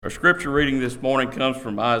scripture reading this morning comes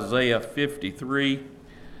from Isaiah 53.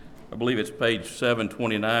 I believe it's page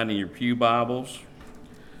 729 in your pew Bibles.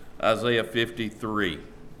 Isaiah 53.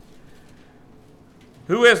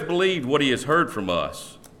 Who has believed what he has heard from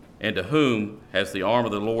us, and to whom has the arm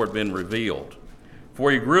of the Lord been revealed?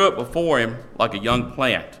 For he grew up before him like a young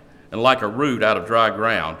plant, and like a root out of dry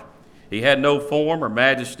ground. He had no form or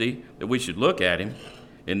majesty that we should look at him,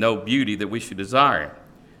 and no beauty that we should desire him.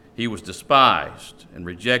 He was despised and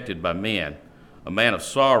rejected by men, a man of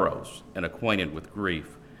sorrows and acquainted with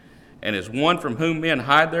grief. And as one from whom men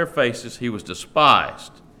hide their faces, he was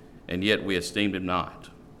despised, and yet we esteemed him not.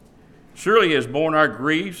 Surely he has borne our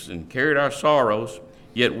griefs and carried our sorrows,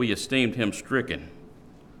 yet we esteemed him stricken,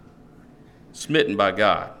 smitten by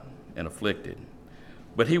God, and afflicted.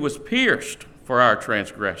 But he was pierced for our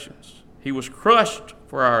transgressions. He was crushed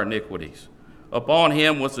for our iniquities. Upon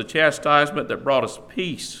him was the chastisement that brought us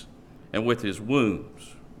peace, and with his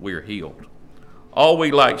wounds we are healed. All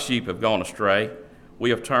we like sheep have gone astray. We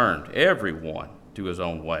have turned every one to his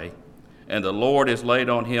own way, and the Lord has laid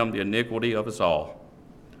on him the iniquity of us all.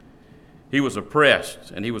 He was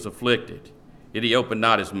oppressed and he was afflicted, yet he opened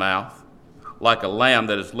not his mouth. Like a lamb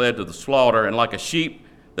that is led to the slaughter, and like a sheep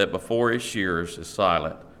that before his shearers is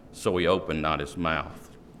silent, so he opened not his mouth.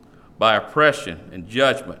 By oppression and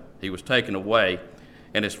judgment he was taken away,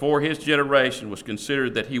 and as for his generation was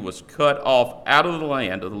considered that he was cut off out of the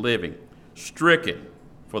land of the living, stricken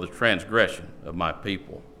for the transgression of my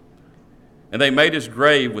people. And they made his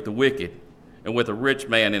grave with the wicked, and with a rich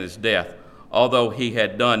man in his death, although he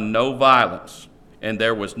had done no violence, and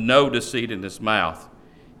there was no deceit in his mouth,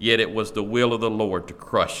 yet it was the will of the Lord to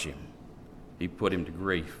crush him. He put him to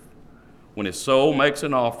grief. When his soul makes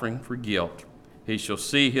an offering for guilt, he shall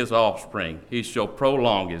see his offspring. He shall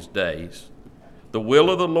prolong his days. The will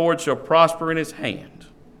of the Lord shall prosper in his hand.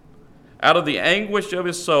 Out of the anguish of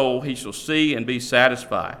his soul he shall see and be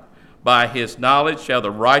satisfied. By his knowledge shall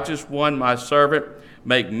the righteous one, my servant,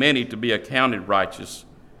 make many to be accounted righteous,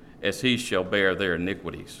 as he shall bear their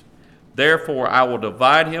iniquities. Therefore I will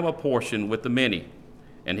divide him a portion with the many,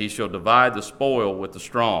 and he shall divide the spoil with the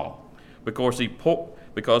strong, because he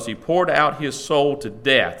poured out his soul to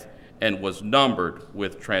death, and was numbered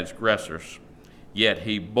with transgressors. Yet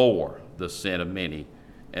he bore the sin of many,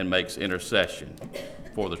 and makes intercession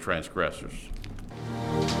for the transgressors.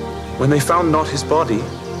 When they found not his body,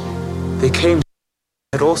 they came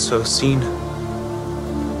had also seen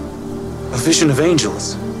a vision of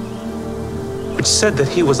angels, which said that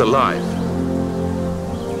he was alive.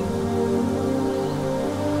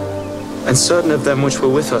 And certain of them which were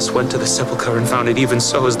with us went to the sepulchre and found it even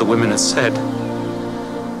so as the women had said.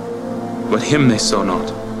 But him they saw not.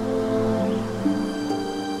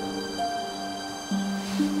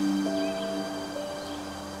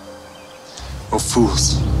 O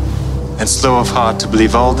fools, and slow of heart to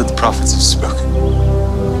believe all that the prophets have spoken.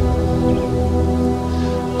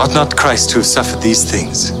 Ought not Christ to have suffered these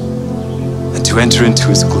things, and to enter into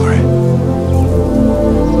his glory?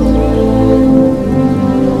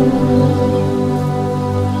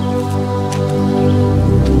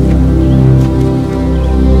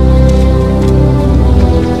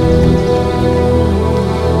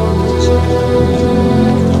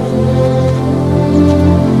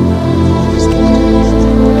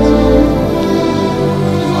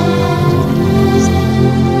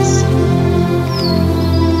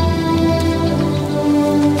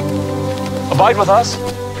 Abide with us,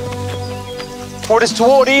 for it is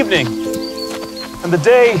toward evening, and the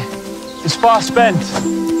day is far spent.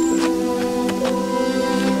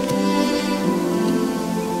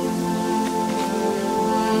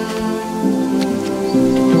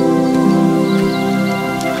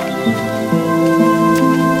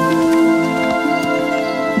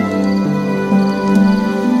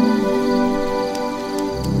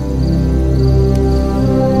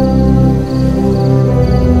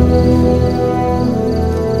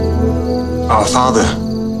 Our Father,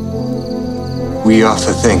 we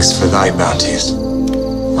offer thanks for thy bounties.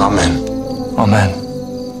 Amen. Amen.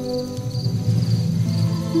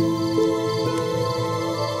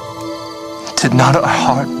 Did not our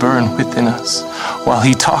heart burn within us while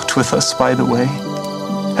he talked with us by the way,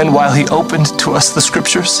 and while he opened to us the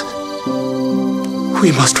scriptures?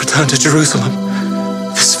 We must return to Jerusalem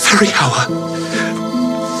this very hour.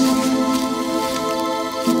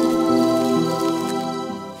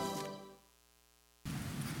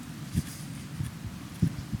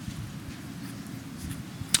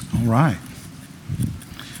 All right.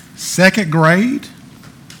 Second grade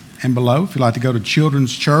and below, if you'd like to go to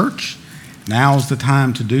Children's Church, now's the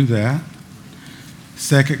time to do that.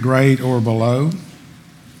 Second grade or below.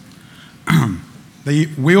 They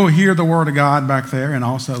will hear the Word of God back there and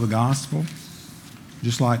also the gospel,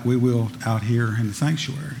 just like we will out here in the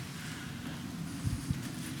sanctuary.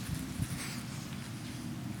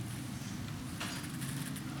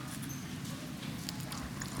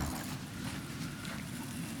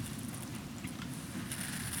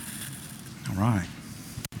 All right.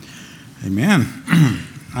 Amen.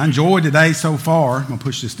 I enjoyed today so far. I'm going to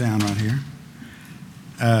push this down right here.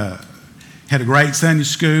 Had a great Sunday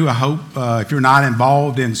school. I hope if you're not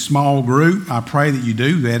involved in small group, I pray that you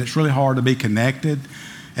do that. It's really hard to be connected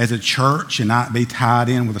as a church and not be tied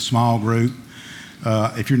in with a small group.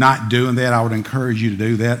 If you're not doing that, I would encourage you to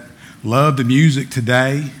do that. Love the music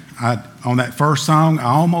today. On that first song, I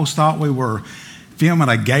almost thought we were filming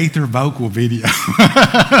a Gaither vocal video.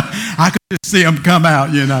 I could just see them come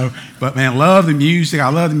out, you know. But man, love the music. I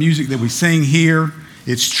love the music that we sing here.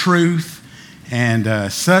 It's truth. And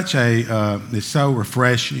it's so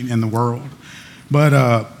refreshing in the world. But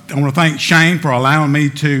I want to thank Shane for allowing me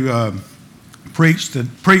to preach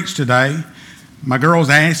today. My girls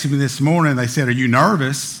asked me this morning, they said, "Are you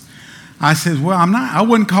nervous?" I said, "Well, I'm not. I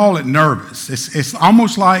wouldn't call it nervous. It's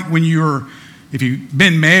almost like when if you've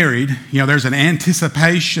been married, you know, there's an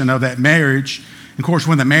anticipation of that marriage. Of course,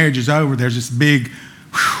 when the marriage is over, there's this big,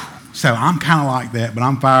 whew. So I'm kind of like that, but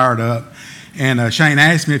I'm fired up. And Shane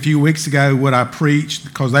asked me a few weeks ago would I preach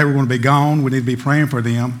because they were going to be gone. We need to be praying for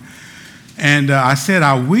them. And I said,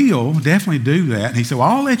 I will definitely do that. And he said, well,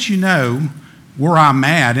 I'll let you know where I'm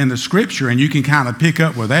at in the scripture and you can kind of pick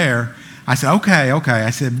up with there. I said, okay. I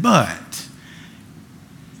said, but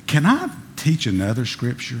can I teach another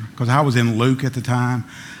scripture? Because I was in Luke at the time.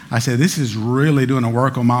 I said, this is really doing a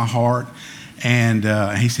work on my heart. And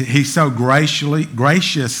he said, he so graciously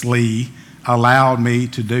allowed me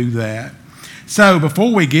to do that. So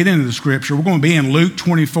before we get into the scripture, we're going to be in Luke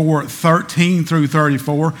 24, 13 through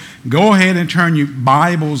 34. Go ahead and turn your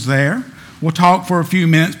Bibles there. We'll talk for a few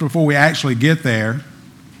minutes before we actually get there.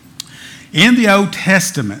 In the Old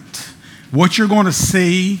Testament, what you're going to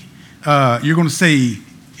see, see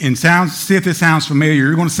if this sounds familiar,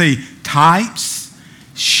 you're going to see types,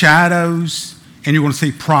 shadows, and you're going to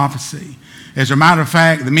see prophecy. As a matter of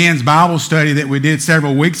fact, the men's Bible study that we did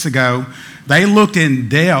several weeks ago, they looked in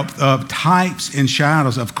depth of types and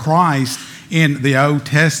shadows of Christ in the Old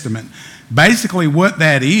Testament. Basically, what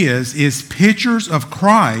that is pictures of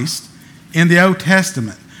Christ in the Old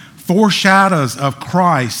Testament, foreshadows of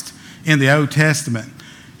Christ in the Old Testament.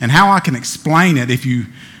 And how I can explain it,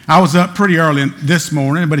 I was up pretty early this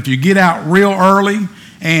morning, but if you get out real early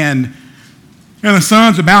and the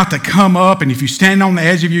sun's about to come up, and if you stand on the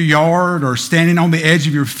edge of your yard or standing on the edge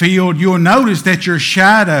of your field, you'll notice that your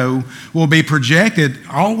shadow will be projected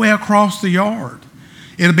all the way across the yard.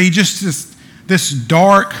 It'll be just this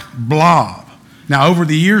dark blob. Now, over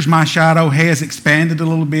the years, my shadow has expanded a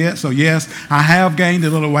little bit. So, yes, I have gained a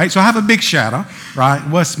little weight. So I have a big shadow, right? It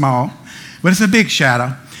was small, but it's a big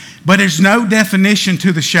shadow. But there's no definition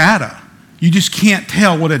to the shadow. You just can't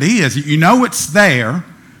tell what it is. You know it's there,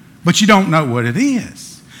 but you don't know what it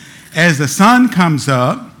is. As the sun comes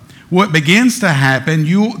up, what begins to happen,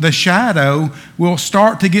 the shadow will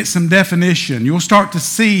start to get some definition. You'll start to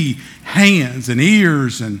see hands and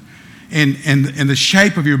ears and the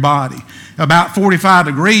shape of your body. About 45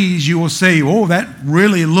 degrees, you will see, oh, that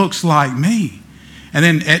really looks like me. And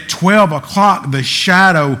then at 12 o'clock, the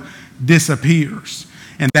shadow disappears.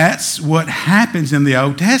 And that's what happens in the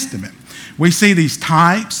Old Testament. We see these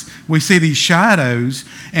types, we see these shadows,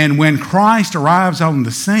 and when Christ arrives on the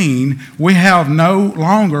scene, we have no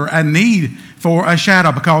longer a need for a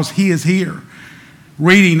shadow because he is here.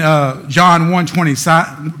 Reading John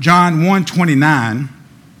 1:29,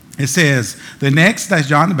 it says, that's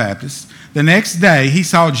John the Baptist, the next day he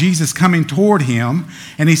saw Jesus coming toward him,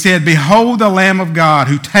 and he said, behold the Lamb of God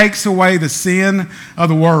who takes away the sin of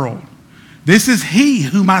the world. This is he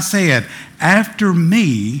whom I said, after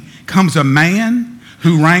me comes a man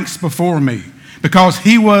who ranks before me, because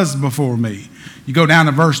he was before me. You go down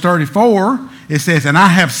to verse 34, it says, and I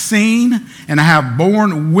have seen and I have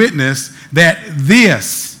borne witness that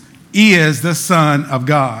this is the Son of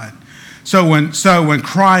God. So when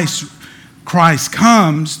Christ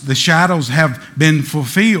comes, the shadows have been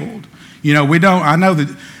fulfilled. You know, I know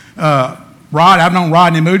that I've known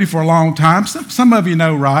Rodney Moody for a long time. Some of you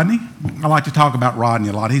know Rodney. I like to talk about Rodney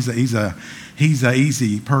a lot. He's an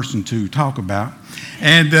easy person to talk about.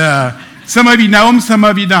 And some of you know him, some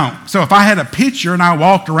of you don't. So if I had a picture and I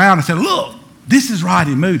walked around and said, look, this is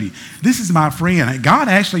Rodney Moody. This is my friend. God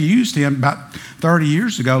actually used him about 30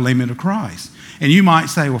 years ago, lead me to Christ. And you might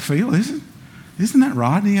say, well, Phil, isn't that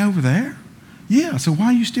Rodney over there? Yeah, so why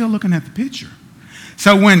are you still looking at the picture?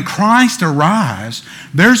 So when Christ arrives,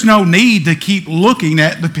 there's no need to keep looking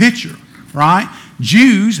at the picture, right?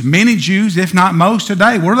 Jews, many Jews, if not most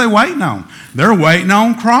today, what are they waiting on? They're waiting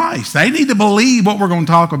on Christ. They need to believe what we're going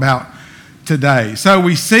to talk about today. So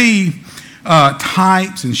we see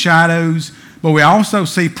types and shadows, but we also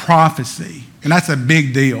see prophecy, and that's a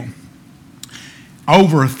big deal.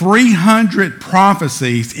 Over 300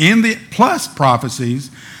 prophecies plus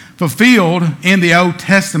prophecies fulfilled in the Old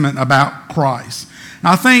Testament about Christ.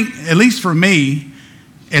 Now, I think, at least for me,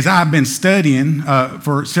 as I've been studying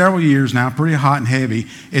for several years now, pretty hot and heavy,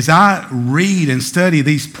 as I read and study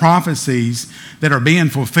these prophecies that are being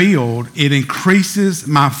fulfilled, it increases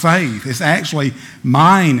my faith. It's actually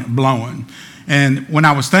mind-blowing. And when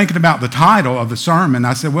I was thinking about the title of the sermon,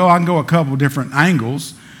 I said, well, I can go a couple different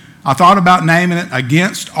angles. I thought about naming it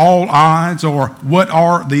Against All Odds, or What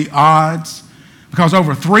Are the Odds? Because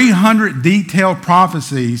over 300 detailed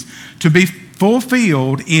prophecies to be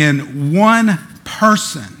fulfilled in one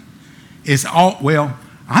person is all, well,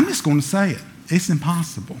 I'm just going to say it. It's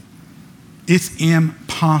impossible. It's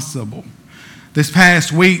impossible. This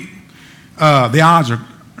past week, the odds are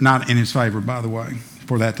not in his favor, by the way,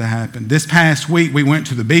 for that to happen. This past week, we went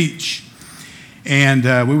to the beach, and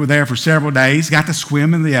we were there for several days, got to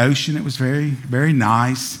swim in the ocean. It was very, very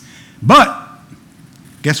nice. But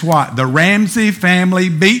guess what? The Ramsey family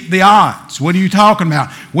beat the odds. What are you talking about?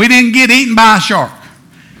 We didn't get eaten by a shark.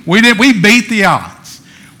 We beat the odds.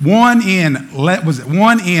 1 in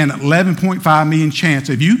 11.5 million chance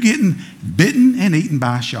of you getting bitten and eaten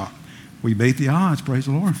by a shark. We beat the odds. Praise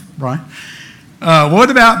the Lord. Right? What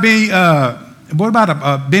about being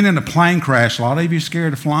in a plane crash? A lot of you are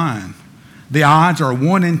scared of flying. The odds are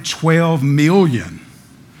 1 in 12 million.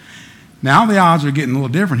 Now the odds are getting a little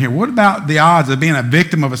different here. What about the odds of being a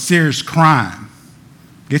victim of a serious crime?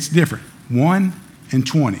 Gets different. 1 in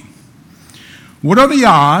 20. What are the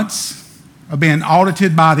odds of being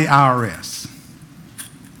audited by the IRS?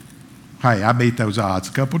 Hey, I beat those odds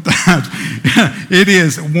a couple of times. It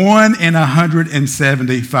is 1 in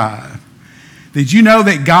 175. Did you know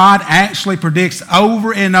that God actually predicts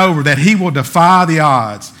over and over that he will defy the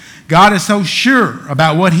odds? God is so sure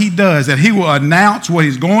about what he does that he will announce what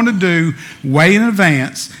he's going to do way in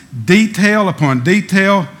advance, detail upon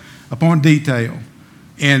detail upon detail.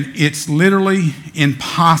 And it's literally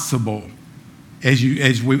impossible as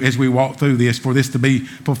we walk through this for this to be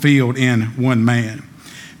fulfilled in one man.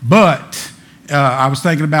 But I was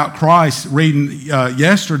thinking about Christ reading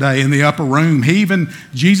yesterday in the upper room.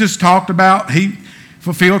 Jesus talked about, he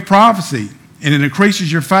fulfilled prophecy, and it increases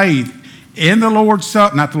your faith. In the Lord's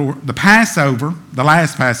Supper, the Passover, the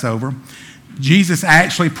last Passover, Jesus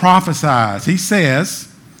actually prophesies. He says,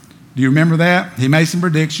 do you remember that? He made some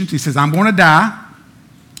predictions. He says, I'm going to die.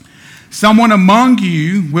 Someone among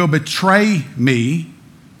you will betray me,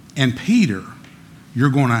 and Peter, you're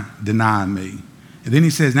going to deny me. And then he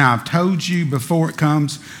says, now I've told you before it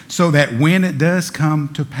comes, so that when it does come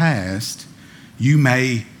to pass, you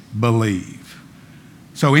may believe.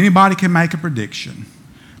 So anybody can make a prediction.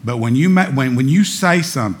 But when you say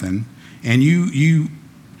something and you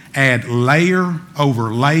add layer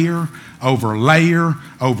over layer over layer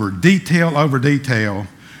over detail,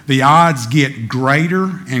 the odds get greater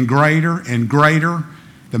and greater and greater.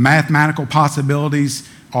 The mathematical possibilities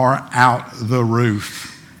are out the roof.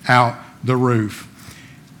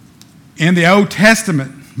 In the Old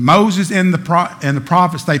Testament, Moses and the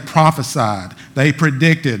prophets, they prophesied, they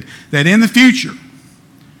predicted that in the future,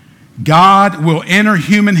 God will enter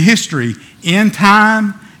human history in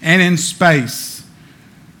time and in space.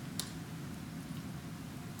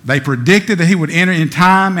 They predicted that he would enter in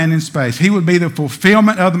time and in space. He would be the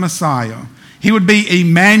fulfillment of the Messiah. He would be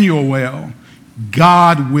Emmanuel,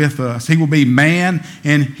 God with us. He will be man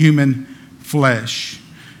in human flesh.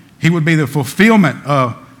 He would be the fulfillment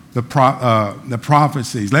of the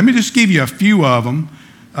prophecies. Let me just give you a few of them.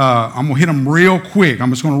 I'm going to hit them real quick. I'm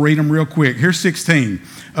just going to read them real quick. Here's 16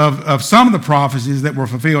 of some of the prophecies that were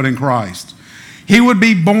fulfilled in Christ. He would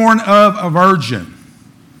be born of a virgin.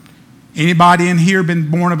 Anybody in here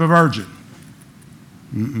been born of a virgin?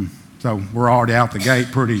 So we're already out the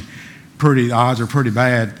gate pretty, the odds are pretty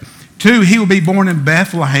bad. 2, he will be born in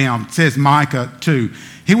Bethlehem, says Micah 2.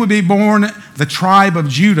 He would be born the tribe of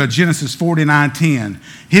Judah, Genesis 49:10.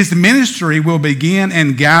 His ministry will begin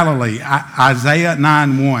in Galilee, Isaiah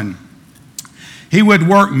 9:1. He would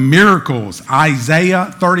work miracles,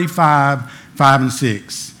 Isaiah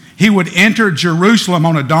 35:5-6. He would enter Jerusalem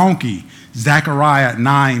on a donkey, Zechariah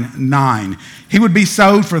 9:9. He would be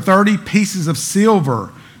sold for 30 pieces of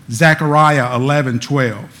silver, Zechariah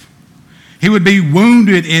 11:12. He would be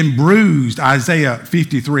wounded and bruised, Isaiah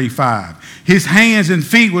 53:5. His hands and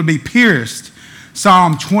feet would be pierced,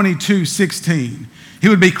 Psalm 22:16. He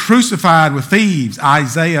would be crucified with thieves,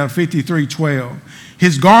 Isaiah 53:12.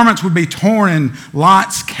 His garments would be torn and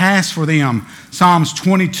lots cast for them, Psalms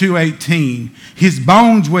 22:18. His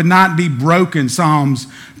bones would not be broken, Psalms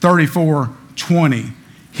 34:20.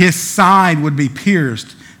 His side would be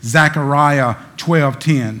pierced, Zechariah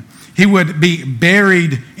 12:10. He would be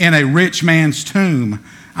buried in a rich man's tomb,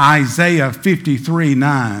 Isaiah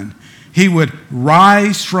 53:9. He would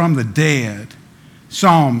rise from the dead,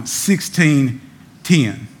 Psalm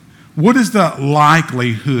 16:10. What is the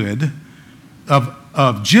likelihood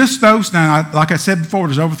of just those? Now, like I said before,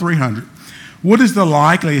 there's over 300. What is the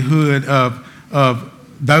likelihood of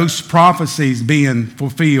those prophecies being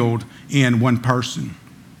fulfilled in one person?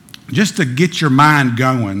 Just to get your mind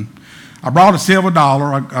going, I brought a silver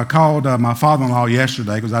dollar. I called my father-in-law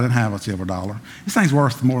yesterday because I didn't have a silver dollar. This thing's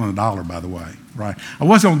worth more than $1, by the way, right? I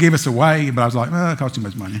wasn't going to give us away, but I was like, it costs too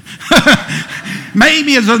much money.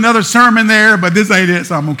 Maybe there's another sermon there, but this ain't it,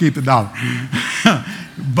 so I'm going to keep the dollar.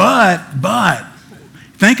 But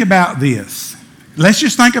think about this. Let's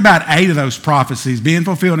just think about 8 of those prophecies being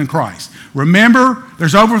fulfilled in Christ. Remember,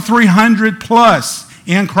 there's over 300 plus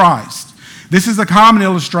in Christ. This is a common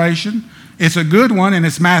illustration. It's a good one, and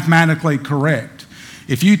it's mathematically correct.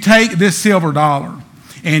 If you take this silver dollar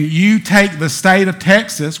and you take the state of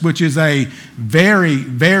Texas, which is a very,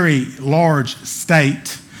 very large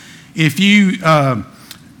state, if you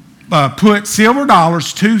put silver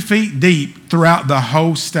dollars 2 feet deep throughout the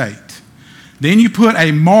whole state, then you put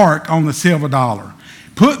a mark on the silver dollar.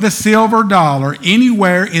 Put the silver dollar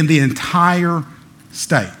anywhere in the entire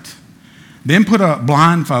state. Then put a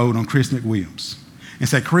blindfold on Chris McWilliams and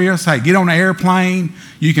say, Chris, hey, get on an airplane.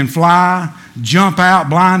 You can fly, jump out,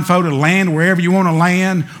 blindfolded, land wherever you want to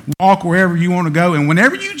land, walk wherever you want to go. And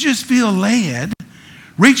whenever you just feel led,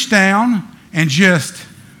 reach down and just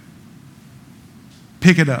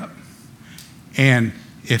pick it up. And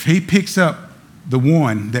if he picks up the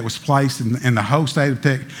one that was placed in the whole state of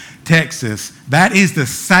Texas, that is the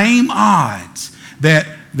same odds that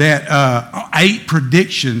 8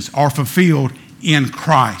 predictions are fulfilled in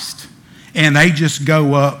Christ. And they just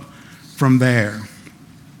go up from there.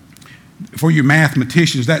 For you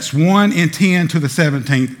mathematicians, that's 1 in 10 to the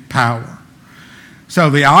 17th power. So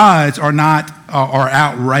the odds are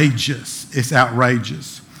outrageous. It's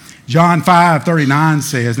outrageous. John 5:39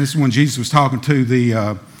 says, and this is when Jesus was talking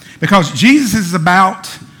to because Jesus is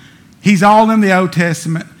he's all in the Old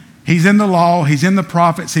Testament. He's in the law. He's in the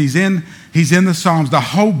prophets. He's in the Psalms. The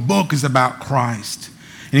whole book is about Christ.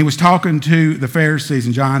 And he was talking to the Pharisees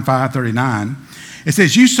in John 5:39. It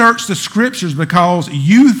says, you search the scriptures because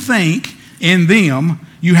you think in them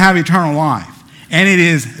you have eternal life. And it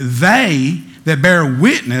is they that bear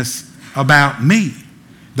witness about me.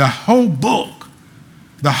 The whole book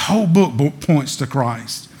points to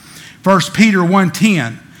Christ. 1 Peter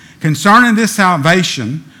 1:10, concerning this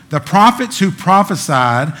salvation, the prophets who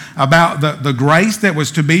prophesied about the grace that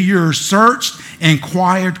was to be yours searched,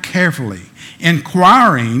 inquired carefully,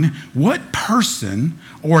 inquiring what person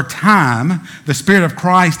or time the Spirit of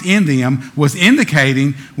Christ in them was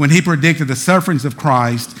indicating when he predicted the sufferings of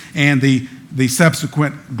Christ and the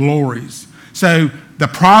subsequent glories. So the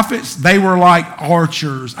prophets, they were like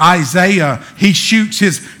archers. Isaiah, he shoots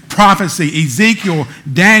his prophecy. Ezekiel,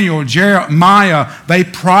 Daniel, Jeremiah, they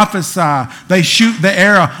prophesy. They shoot the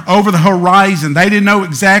arrow over the horizon. They didn't know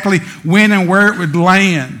exactly when and where it would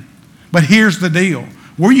land. But here's the deal.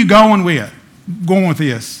 Where are you going with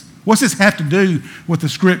this? What's this have to do with the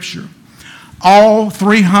scripture? All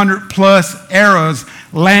 300 plus arrows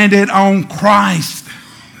landed on Christ.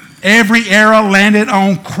 Every arrow landed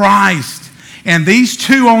on Christ. And these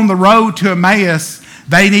 2 on the road to Emmaus,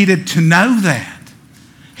 they needed to know that.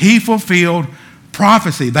 He fulfilled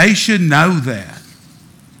prophecy. They should know that.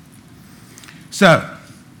 So,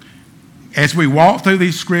 as we walk through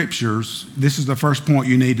these scriptures, this is the first point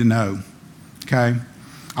you need to know. Okay?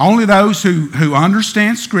 Only those who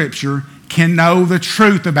understand Scripture can know the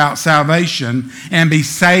truth about salvation and be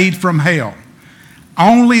saved from hell.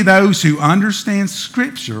 Only those who understand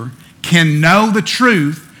Scripture can know the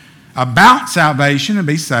truth about salvation and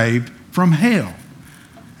be saved from hell.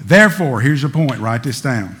 Therefore, here's your point, write this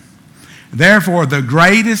down. Therefore, the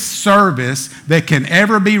greatest service that can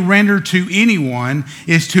ever be rendered to anyone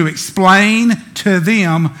is to explain to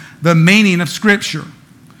them the meaning of Scripture.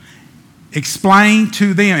 Explain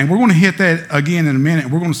to them. And we're going to hit that again in a minute.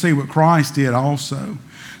 We're going to see what Christ did also.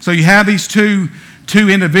 So you have these two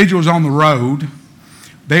individuals on the road.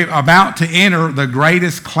 They're about to enter the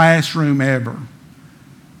greatest classroom ever.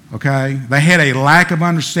 Okay? They had a lack of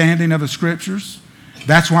understanding of the Scriptures.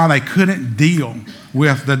 That's why they couldn't deal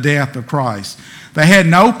with the death of Christ. They had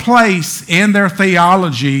no place in their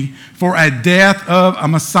theology for a death of a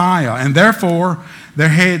Messiah, and therefore they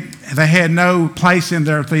had no place in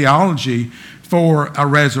their theology for a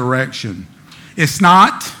resurrection. It's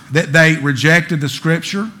not that they rejected the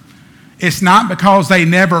Scripture. It's not because they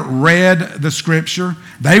never read the Scripture.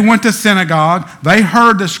 They went to synagogue. They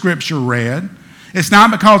heard the Scripture read. It's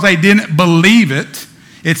not because they didn't believe it.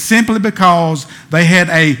 It's simply because they had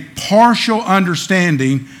a partial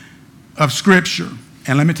understanding of Scripture.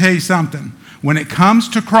 And let me tell you something. When it comes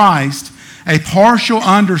to Christ, a partial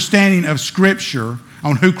understanding of Scripture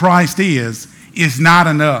on who Christ is not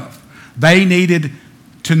enough. They needed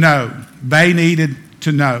to know. They needed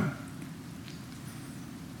to know.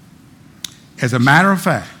 As a matter of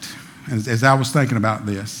fact, as I was thinking about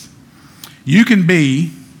this, you can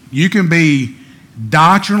be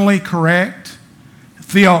doctrinally correct,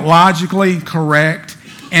 theologically correct,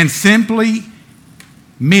 and simply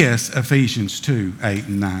miss Ephesians 2, 8,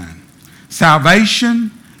 and 9.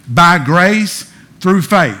 Salvation by grace through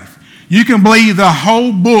faith. You can believe the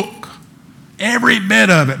whole book, every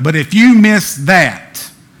bit of it, but if you miss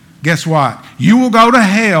that, guess what? You will go to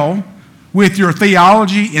hell with your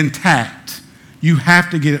theology intact. You have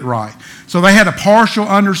to get it right. So they had a partial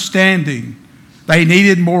understanding. They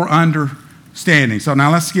needed more understanding. So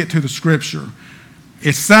now let's get to the Scripture.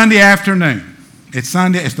 It's Sunday afternoon. It's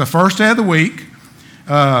the first day of the week.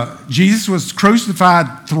 Jesus was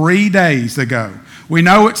crucified 3 days ago. We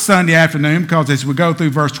know it's Sunday afternoon because as we go through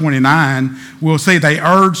verse 29, we'll see they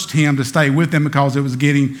urged him to stay with them because it was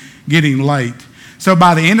getting late. So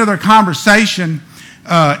by the end of their conversation,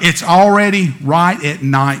 it's already right at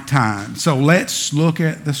nighttime. So let's look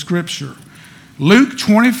at the Scripture. Luke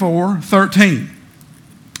 24:13.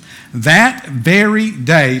 That very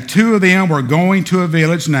day, two of them were going to a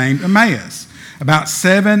village named Emmaus, about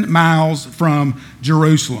 7 miles from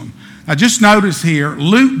Jerusalem. Now just notice here,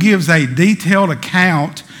 Luke gives a detailed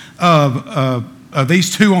account of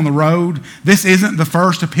these two on the road. This isn't the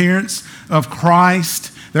first appearance of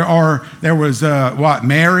Christ. There was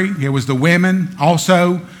Mary, it was the women,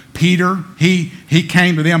 also Peter, he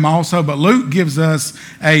came to them also, but Luke gives us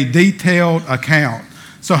a detailed account.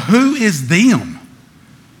 So who is them?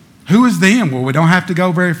 Who is them? Well, we don't have to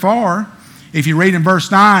go very far. If you read in verse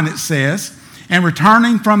 9, it says, and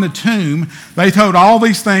returning from the tomb, they told all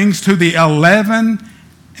these things to the 11,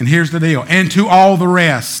 and here's the deal, and to all the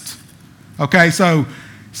rest. Okay, so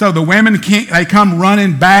the women, they come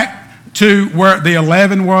running back to where the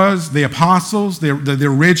 11 was, the apostles, the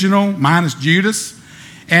original, minus Judas.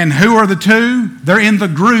 And who are the two? They're in the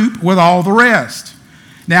group with all the rest.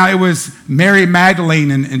 Now, it was Mary Magdalene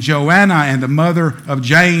and Joanna and the mother of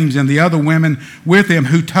James and the other women with him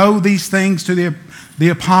who told these things to the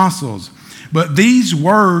apostles. But these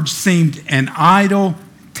words seemed an idle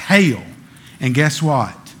tale. And guess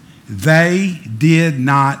what? They did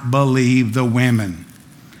not believe the women.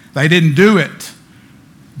 They didn't do it.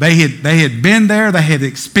 They had been there. They had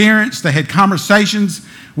experienced. They had conversations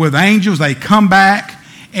with angels. They come back.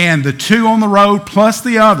 And the two on the road plus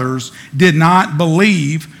the others did not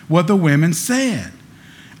believe what the women said.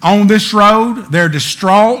 On this road, they're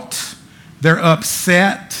distraught, they're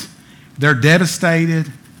upset, they're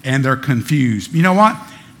devastated, and they're confused. You know what?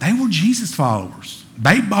 They were Jesus followers.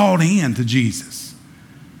 They bought into Jesus.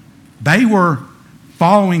 They were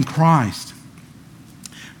following Christ.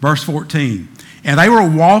 Verse 14. And they were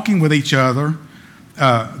walking with each other,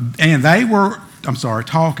 talking,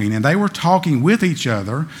 and they were talking with each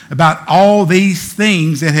other about all these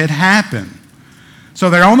things that had happened. So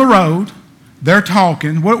they're on the road, they're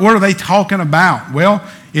talking. What are they talking about? Well,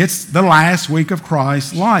 it's the last week of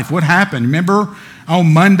Christ's life. What happened? Remember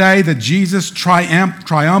on Monday, the Jesus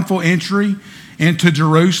triumphal entry into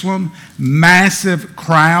Jerusalem? Massive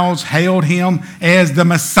crowds hailed him as the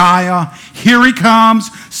Messiah. Here he comes,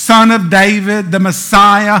 Son of David, the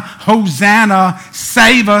Messiah. Hosanna,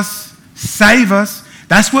 save us. Save us.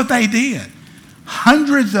 That's what they did.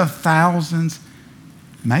 Hundreds of thousands,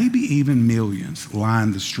 maybe even millions,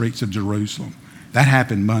 lined the streets of Jerusalem. That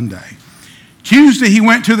happened Monday. Tuesday, he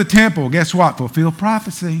went to the temple. Guess what? Fulfilled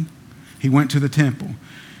prophecy. He went to the temple.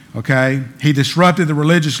 Okay? He disrupted the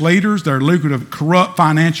religious leaders, their lucrative, corrupt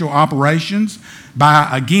financial operations by,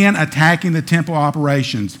 again, attacking the temple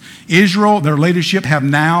operations. Israel, their leadership have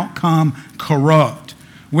now come corrupt.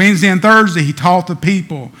 Wednesday and Thursday, he taught the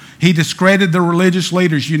people. He discredited the religious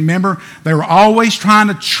leaders. You remember, they were always trying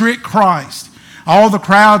to trick Christ. All the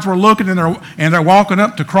crowds were looking, and they're walking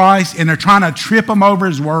up to Christ, and they're trying to trip him over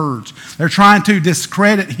his words. They're trying to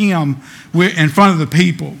discredit him in front of the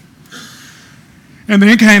people. And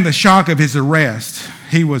then came the shock of his arrest.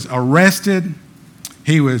 He was arrested.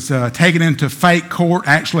 He was taken into fake court,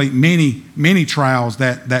 actually many trials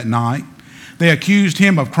that night. They accused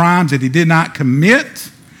him of crimes that he did not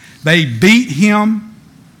commit. They beat him.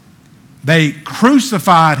 They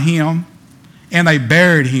crucified him, and they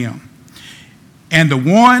buried him. And the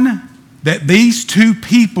one that these two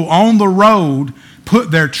people on the road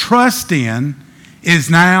put their trust in is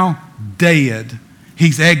now dead.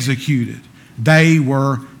 He's executed. They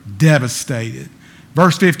were devastated.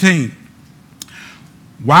 Verse 15.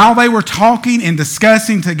 While they were talking and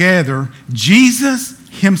discussing together, Jesus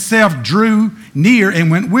himself drew near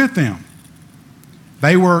and went with them.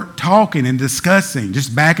 They were talking and discussing,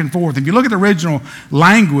 just back and forth. If you look at the original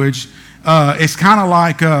language, it's kind of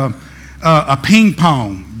like a ping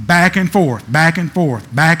pong, back and forth, back and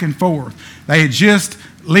forth, back and forth. They had just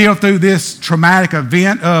lived through this traumatic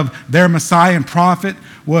event of their Messiah and prophet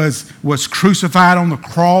was crucified on the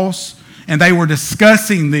cross, and they were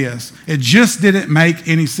discussing this. It just didn't make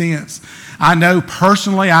any sense. I know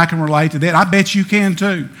personally I can relate to that. I bet you can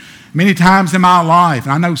too. Many times in my life,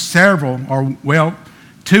 and I know several, or well,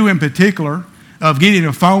 two in particular, of getting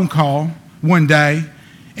a phone call one day,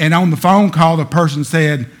 and on the phone call the person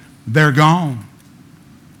said, "They're gone.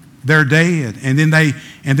 They're dead." And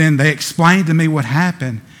then they explained to me what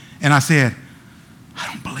happened, and I said, "I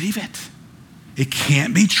don't believe it. It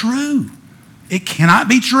can't be true. It cannot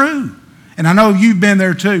be true." And I know you've been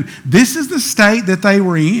there too. This is the state that they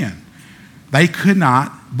were in. They could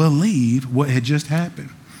not believe what had just happened.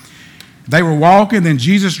 They were walking, then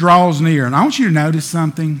Jesus draws near. And I want you to notice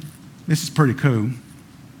something. This is pretty cool.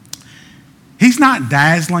 He's not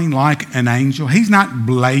dazzling like an angel. He's not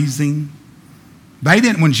blazing.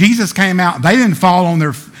 When Jesus came out, they didn't fall on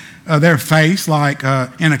their face like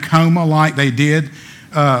in a coma like they did,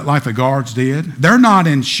 like the guards did. They're not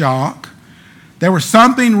in shock. There was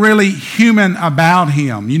something really human about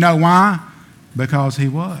him. You know why? Because he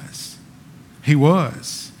was. He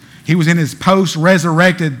was. He was in his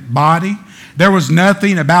post-resurrected body. There was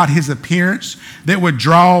nothing about his appearance that would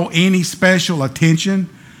draw any special attention.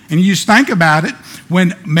 And you just think about it.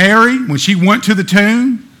 When Mary, when she went to the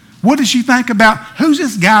tomb, what did she think about? Who's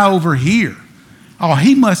this guy over here? Oh,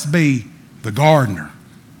 he must be the gardener.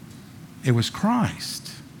 It was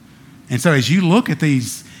Christ. And so as you look at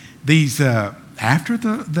these after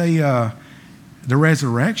the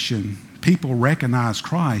resurrection, people recognized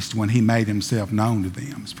Christ when he made himself known to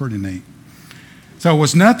them. It's pretty neat. So it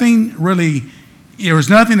was nothing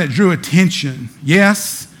that drew attention.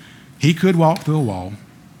 Yes, he could walk through a wall.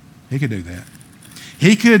 He could do that.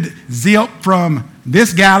 He could zip from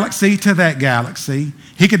this galaxy to that galaxy.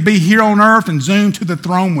 He could be here on earth and zoom to the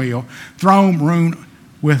throne room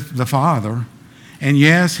with the Father. And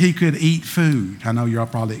yes, he could eat food. I know you're all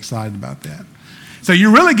probably excited about that. So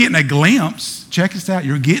you're really getting a glimpse. Check this out.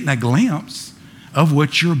 You're getting a glimpse of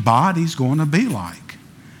what your body's going to be like.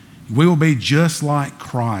 We will be just like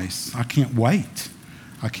Christ. I can't wait.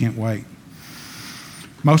 I can't wait.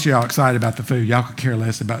 Most of y'all excited about the food. Y'all could care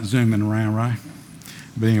less about zooming around, right?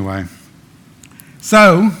 But anyway.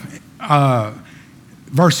 So,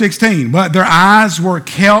 verse 16. But their eyes were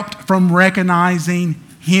kept from recognizing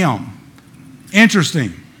him.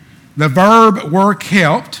 Interesting. The verb were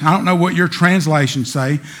kept. I don't know what your translations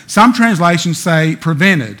say. Some translations say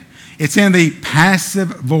prevented. It's in the passive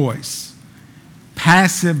voice.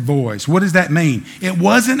 Passive voice. What does that mean? It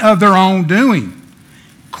wasn't of their own doing.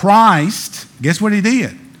 Christ, guess what he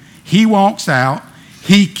did? He walks out.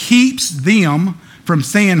 He keeps them from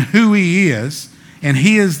seeing who he is, and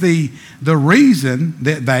he is the reason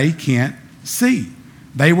that they can't see.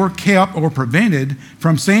 They were kept or prevented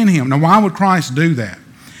from seeing him. Now, why would Christ do that?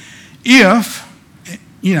 If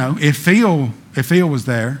Phil was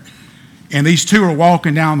there and these two are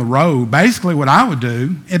walking down the road, basically what I would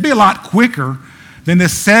do, it'd be a lot quicker than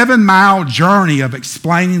this 7-mile journey of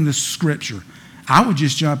explaining the scripture. I would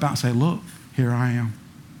just jump out and say, "Look, here I am.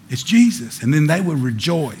 It's Jesus." And then they would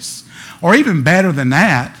rejoice. Or even better than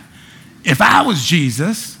that, if I was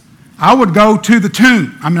Jesus, I would go to the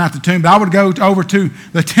tomb. I mean, not the tomb, but I would go over to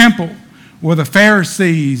the temple where the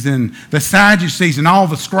Pharisees and the Sadducees and all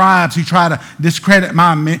the scribes who try to discredit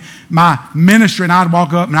my ministry, and I'd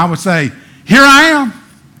walk up and I would say, "Here I am.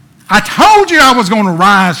 I told you I was going to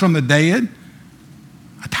rise from the dead.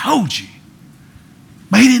 I told you."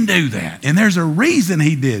 But he didn't do that. And there's a reason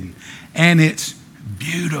he didn't. And it's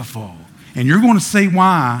beautiful. And you're going to see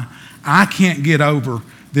why I can't get over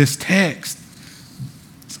this text.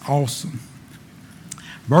 It's awesome.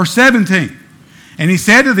 Verse 17, and he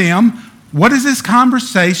said to them, what is this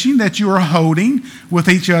conversation that you are holding with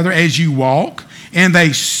each other as you walk? And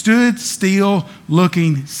they stood still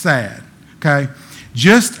looking sad. Okay?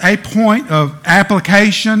 Just a point of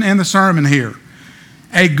application in the sermon here.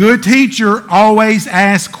 A good teacher always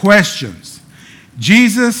asks questions.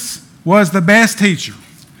 Jesus was the best teacher.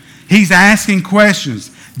 He's asking questions.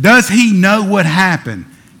 Does he know what happened?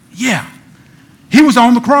 Yeah. He was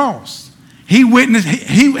on the cross. He witnessed,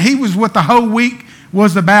 he was what the whole week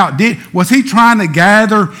was about. Was he trying to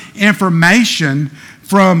gather information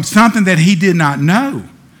from something that he did not know?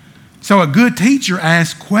 So a good teacher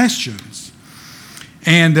asks questions.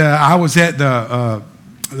 And I was at the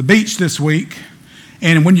beach this week.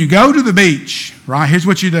 And when you go to the beach, right, here's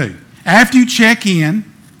what you do. After you check in,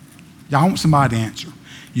 y'all want somebody to answer.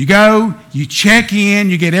 You go, you check in,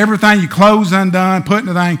 you get everything, your clothes undone, put in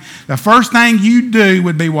the thing. The first thing you do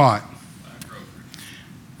would be what?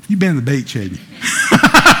 You've been to the beach, haven't you?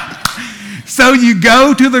 So you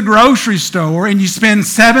go to the grocery store and you spend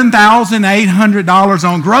 $7,800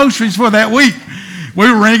 on groceries for that week.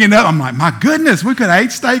 We were ringing up. I'm like, my goodness, we could have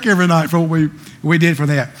ate steak every night for what we did for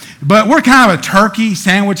that. But we're kind of a turkey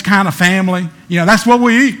sandwich kind of family. You know, that's what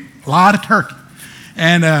we eat, a lot of turkey.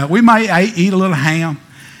 And we might eat a little ham.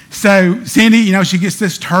 So Cindy, you know, she gets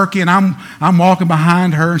this turkey, and I'm walking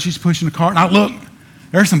behind her, and she's pushing the cart. And I look,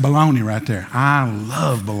 there's some bologna right there. I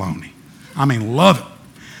love bologna. I mean, love it.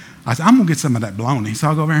 I said, I'm going to get some of that bologna. So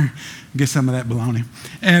I'll go over here and get some of that bologna.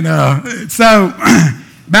 And so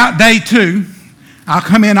about day 2, I'll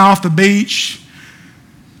come in off the beach,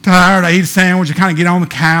 tired. I eat a sandwich. I kind of get on the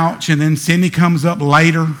couch, and then Cindy comes up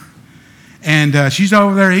later, and she's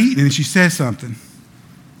over there eating, and she says something.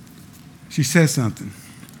 She says something.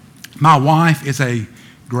 My wife is a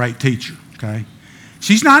great teacher, okay?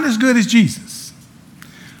 She's not as good as Jesus,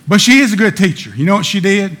 but she is a good teacher. You know what she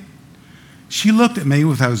did? She looked at me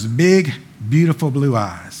with those big, beautiful blue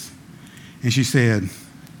eyes, and she said,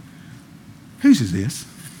 whose is this?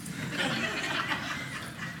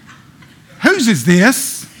 Whose is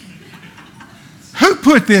this? Who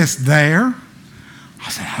put this there? I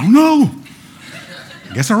said, I don't know.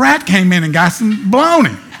 I guess a rat came in and got some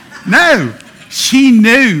bologna. No, she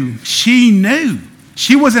knew. She knew.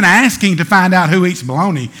 She wasn't asking to find out who eats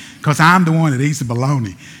bologna because I'm the one that eats the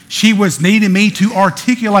bologna. She was needing me to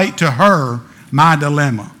articulate to her my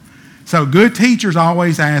dilemma. So good teachers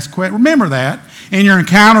always ask questions. Remember that. In your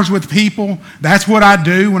encounters with people, that's what I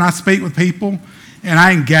do when I speak with people and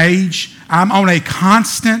I engage. I'm on a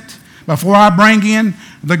constant, before I bring in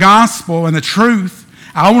the gospel and the truth,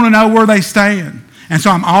 I want to know where they stand. And so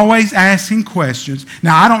I'm always asking questions.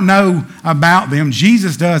 Now, I don't know about them.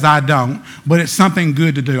 Jesus does, I don't. But it's something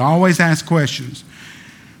good to do. I always ask questions.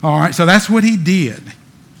 All right, so that's what he did.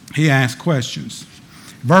 He asked questions.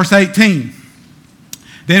 Verse 18.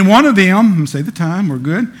 Then one of them, let me see the time, we're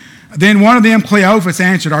good. Then one of them, Cleophas,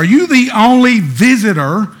 answered, Are you the only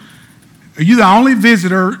visitor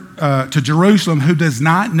to Jerusalem who does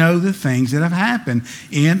not know the things that have happened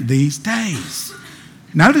in these days?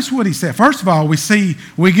 Notice what he said. First of all, we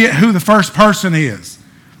get who the first person is.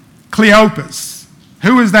 Cleopas.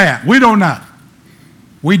 Who is that? We don't know.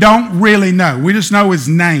 We don't really know. We just know his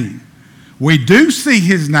name. We do see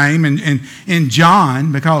his name in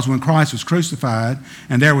John, because when Christ was crucified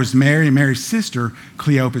and there was Mary and Mary's sister,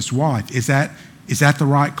 Cleopas' wife. Is that the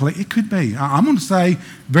right Cleopas? It could be. I'm going to say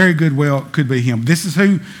very good, well, it could be him. This is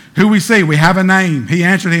who we see. We have a name. He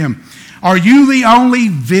answered him, Are you the only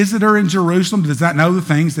visitor in Jerusalem that does not know the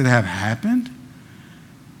things that have happened?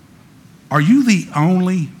 Are you the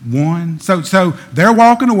only one? So they're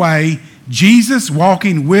walking away, Jesus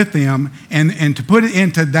walking with them, and to put it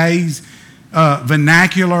in today's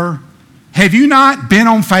vernacular, have you not been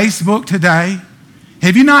on Facebook today?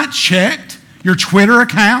 Have you not checked your Twitter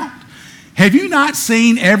account? Have you not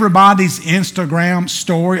seen everybody's Instagram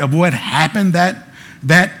story of what happened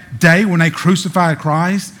that day when they crucified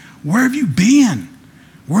Christ? Where have you been?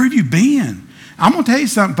 Where have you been? I'm going to tell you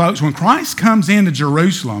something, folks. When Christ comes into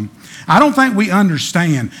Jerusalem, I don't think we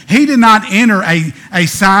understand. He did not enter a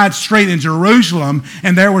side street in Jerusalem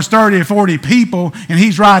and there was 30 or 40 people and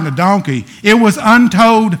he's riding a donkey. It was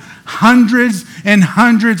untold hundreds and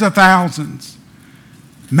hundreds of thousands,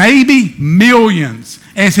 maybe millions,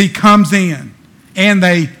 as he comes in. And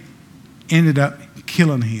they ended up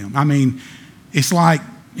killing him. I mean, it's like,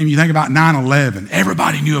 if you think about 9/11,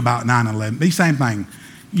 everybody knew about 9/11. The same thing.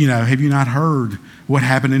 You know, have you not heard what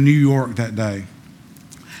happened in New York that day?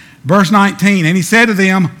 Verse 19, and he said to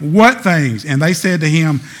them, What things? And they said to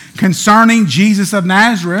him, Concerning Jesus of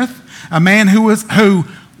Nazareth, a man who was,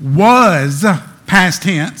 past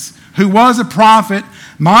tense, who was a prophet,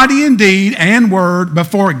 mighty in deed and word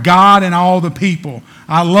before God and all the people.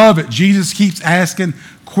 I love it. Jesus keeps asking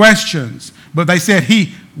questions. But they said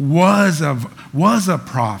he was a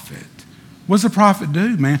prophet. What does a prophet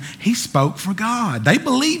do, man? He spoke for God. They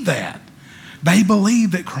believe that. They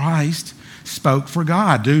believe that Christ spoke for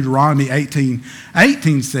God. Deuteronomy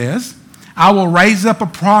 18:18 says, I will raise up a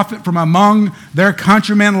prophet from among their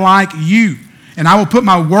countrymen like you, and I will put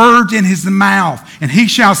my words in his mouth, and he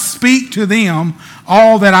shall speak to them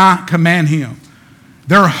all that I command him.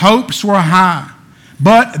 Their hopes were high,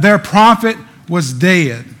 but their prophet was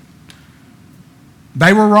dead.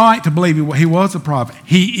 They were right to believe he was a prophet.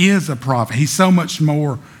 He is a prophet. He's so much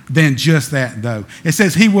more than just that, though. It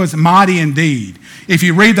says he was mighty indeed. If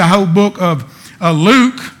you read the whole book of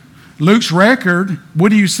Luke's record, what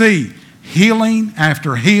do you see? Healing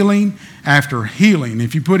after healing after healing.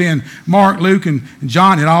 If you put in Mark, Luke, and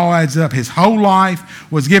John, it all adds up. His whole life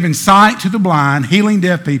was giving sight to the blind, healing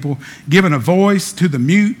deaf people, giving a voice to the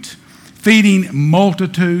mute, feeding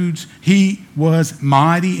multitudes. He was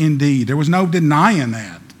mighty indeed. There was no denying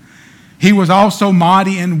that. He was also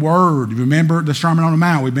mighty in word. Remember the Sermon on the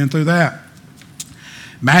Mount? We've been through that.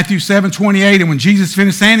 Matthew 7:28, and when Jesus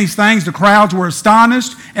finished saying these things, the crowds were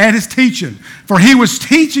astonished at his teaching, for he was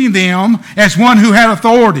teaching them as one who had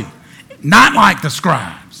authority, not like the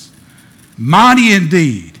scribes. Mighty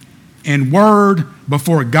indeed in word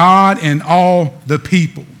before God and all the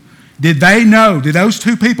people. Did they know? Did those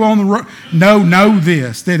two people on the road know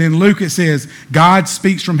this? That in Luke it says, God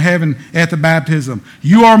speaks from heaven at the baptism.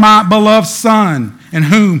 You are my beloved Son, in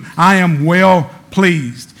whom I am well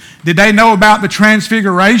pleased. Did they know about the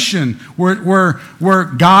transfiguration where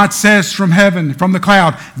God says from heaven, from the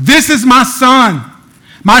cloud, this is my Son,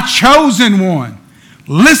 my chosen one.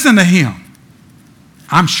 Listen to him.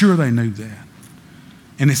 I'm sure they knew that.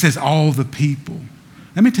 And it says all the people.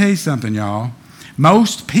 Let me tell you something, y'all.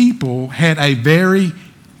 Most people had a very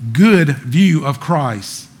good view of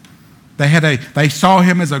Christ. They saw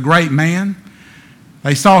him as a great man.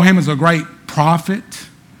 They saw him as a great prophet.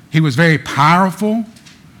 He was very powerful.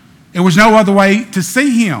 There was no other way to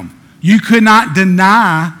see him. You could not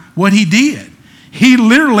deny what he did. He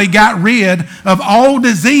literally got rid of all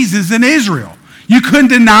diseases in Israel. You couldn't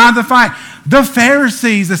deny the fact. The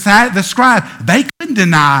Pharisees, the scribes, they couldn't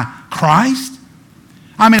deny Christ.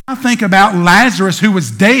 I mean, I think about Lazarus who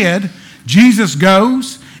was dead. Jesus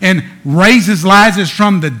goes and raises Lazarus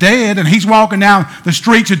from the dead, and he's walking down the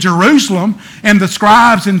streets of Jerusalem, and the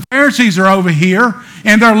scribes and Pharisees are over here,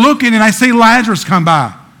 and they're looking, and they see Lazarus come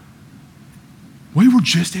by. We were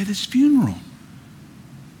just at his funeral,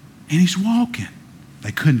 and he's walking.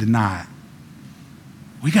 They couldn't deny it.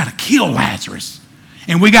 We got to kill Lazarus,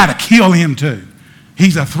 and we got to kill him too.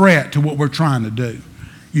 He's a threat to what we're trying to do.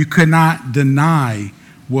 You could not deny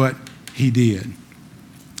what he did.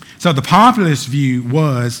 So the populist view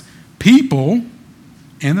was people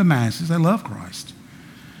and the masses, they love Christ.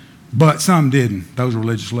 But some didn't, those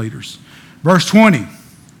religious leaders. Verse 20.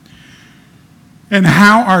 And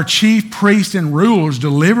how our chief priests and rulers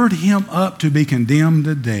delivered him up to be condemned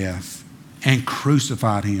to death and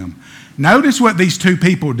crucified him. Notice what these two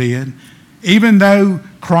people did. Even though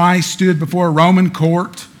Christ stood before a Roman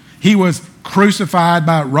court, he was crucified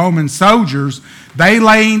by Roman soldiers. They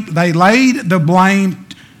laid the blame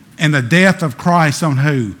and the death of Christ on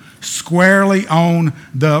who? Squarely on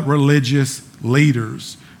the religious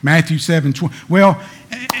leaders. Matthew 7:20. Well,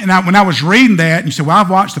 when I was reading that, and you said, well, I've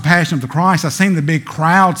watched the Passion of the Christ. I've seen the big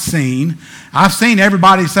crowd scene. I've seen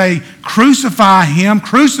everybody say, crucify him,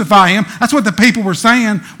 crucify him. That's what the people were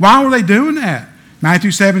saying. Why were they doing that?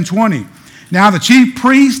 Matthew 7:20. Now the chief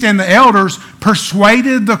priest and the elders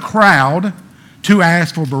persuaded the crowd to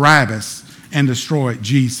ask for Barabbas and destroy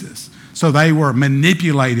Jesus. So they were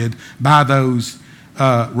manipulated by those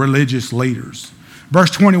religious leaders.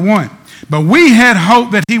 Verse 21. But we had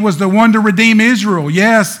hoped that he was the one to redeem Israel.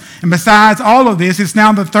 Yes, and besides all of this, it's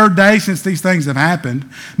now the third day since these things have happened.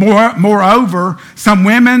 Moreover, some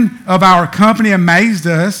women of our company amazed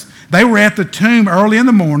us. They were at the tomb early in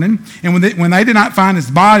the morning, and when they did not find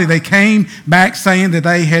his body, they came back saying that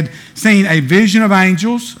they had seen a vision of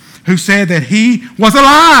angels who said that he was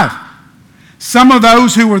alive. Some of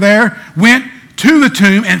those who were there went to the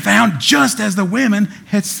tomb and found just as the women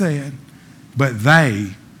had said, but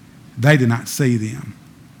they did not see them.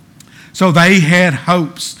 So they had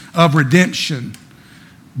hopes of redemption,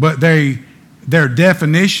 but their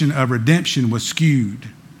definition of redemption was skewed.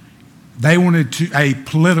 They wanted a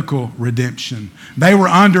political redemption. They were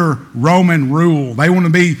under Roman rule. They want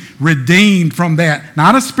to be redeemed from that.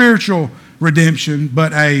 Not a spiritual redemption,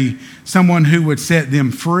 but someone who would set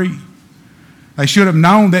them free. They should have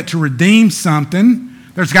known that to redeem something,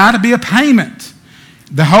 There's got to be a payment.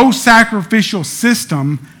 The whole sacrificial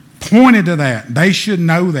system pointed to that. They should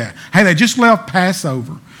know that. Hey, they just left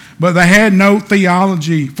Passover, but they had no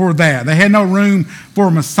theology for that. They had no room for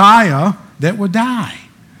a Messiah that would die.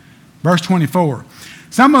 Verse 24.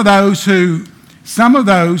 Some of those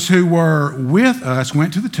who were with us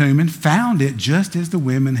went to the tomb and found it just as the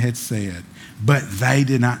women had said, but they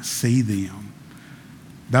did not see them.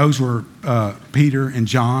 Those were Peter and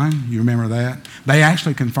John. You remember that? They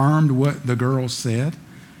actually confirmed what the girls said.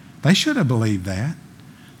 They should have believed that.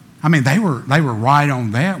 I mean, they were right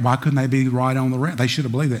on that. Why couldn't they be right on the rest? They should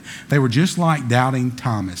have believed that. They were just like doubting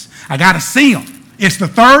Thomas. I got to see them. It's the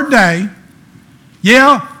third day.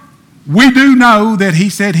 Yeah, we do know that he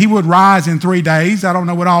said he would rise in 3 days. I don't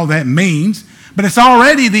know what all that means, but it's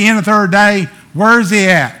already the end of the third day. Where is he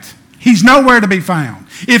at? He's nowhere to be found.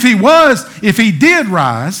 If he did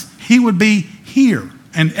rise, he would be here,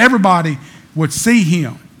 and everybody would see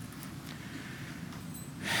him.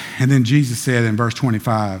 And then Jesus said in verse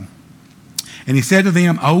 25, and he said to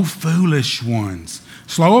them, O foolish ones,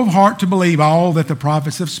 slow of heart to believe all that the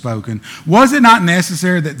prophets have spoken. Was it not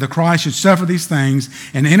necessary that the Christ should suffer these things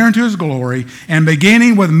and enter into his glory? And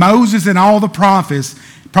beginning with Moses and all the prophets,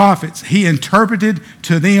 he interpreted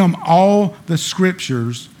to them all the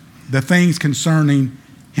scriptures, the things concerning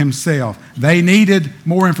himself. They needed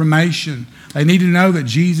more information. They needed to know that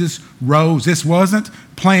Jesus rose. This wasn't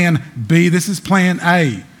plan B, this is plan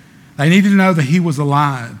A. They needed to know that he was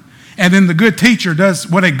alive. And then the good teacher does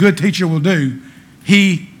what a good teacher will do.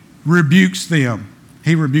 He rebukes them.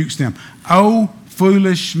 He rebukes them. O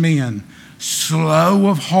foolish men, slow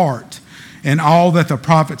of heart, and all that the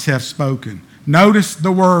prophets have spoken. Notice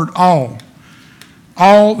the word all.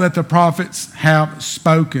 All that the prophets have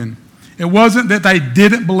spoken. It wasn't that they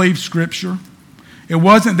didn't believe Scripture. It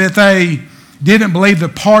wasn't that they didn't believe the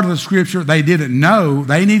part of the Scripture they didn't know.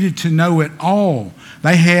 They needed to know it all.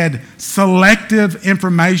 They had selective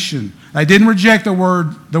information. They didn't reject the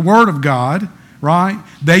word of God, right?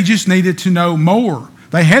 They just needed to know more.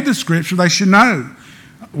 They had the Scripture, they should know.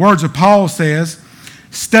 Words of Paul says,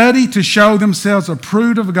 study to show themselves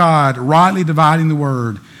approved of God, rightly dividing the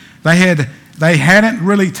word. They hadn't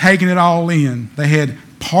really taken it all in. They had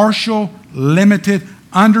partial, limited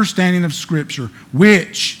understanding of Scripture,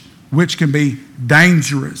 which can be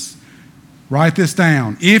dangerous. Write this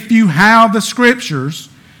down. If you have the Scriptures,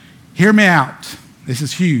 hear me out. This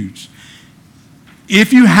is huge.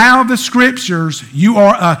 If you have the Scriptures, you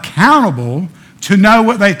are accountable to know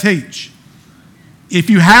what they teach. If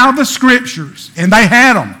you have the Scriptures, and they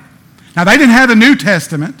had them. Now, they didn't have the New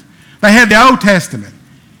Testament. They had the Old Testament.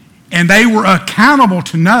 And they were accountable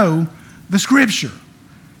to know the Scripture.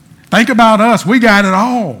 Think about us. We got it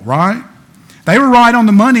all, right? They were right on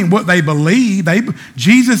the money in what they believed.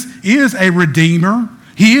 Jesus is a redeemer.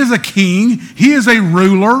 He is a king. He is a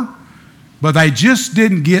ruler. But they just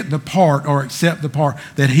didn't get the part or accept the part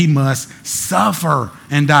that he must suffer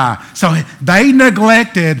and die. So they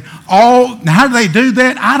neglected all. Now, how do they do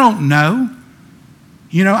that? I don't know.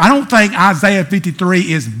 You know, I don't think Isaiah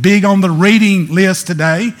 53 is big on the reading list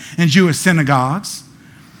today in Jewish synagogues.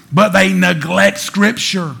 But they neglect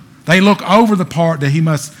Scripture. They look over the part that he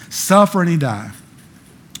must suffer and he die.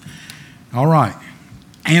 All right.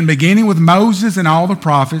 And beginning with Moses and all the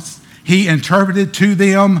prophets, he interpreted to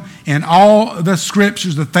them in all the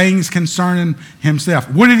Scriptures the things concerning himself.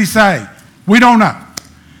 What did he say? We don't know.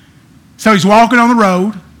 So he's walking on the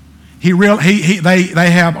road.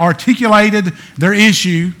 They have articulated their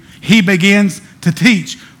issue. He begins to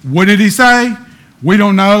teach. What did he say? We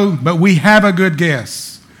don't know, but we have a good guess.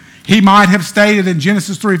 He might have stated in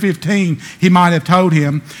Genesis 3:15, he might have told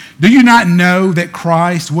him, do you not know that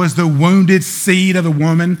Christ was the wounded seed of the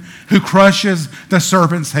woman who crushes the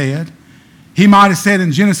serpent's head? He might have said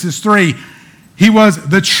in Genesis 3, he was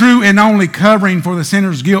the true and only covering for the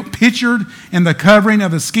sinner's guilt, pictured in the covering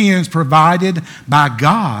of the skins provided by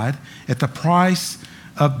God at the price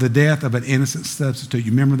of the death of an innocent substitute.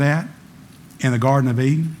 You remember that in the Garden of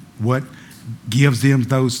Eden? What gives them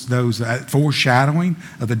those foreshadowing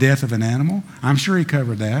of the death of an animal? I'm sure he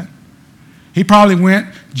covered that. He probably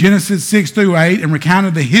went Genesis 6-8 and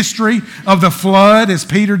recounted the history of the flood as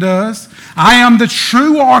Peter does. I am the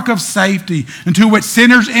true ark of safety into which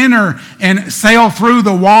sinners enter and sail through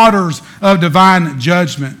the waters of divine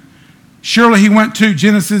judgment. Surely he went to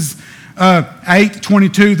Genesis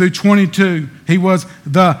 8:22-22. He was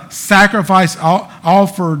the sacrifice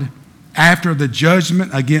offered after the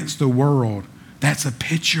judgment against the world. That's a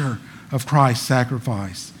picture of Christ's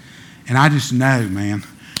sacrifice. And I just know, man,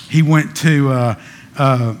 he went to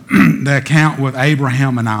the account with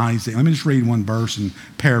Abraham and Isaac. Let me just read one verse and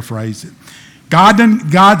paraphrase it.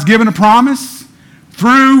 God's given a promise.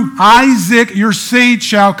 Through Isaac your seed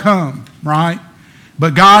shall come, right?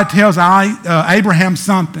 But God tells Abraham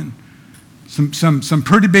something, some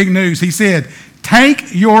pretty big news. He said,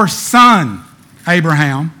 take your son,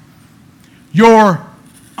 Abraham, your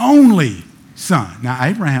only son. Now,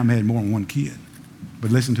 Abraham had more than one kid, but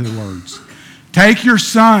listen to the words. Take your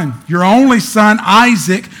son, your only son,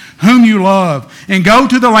 Isaac, whom you love, and go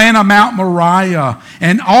to the land of Mount Moriah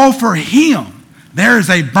and offer him. There is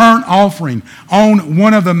a burnt offering on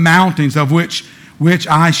one of the mountains of which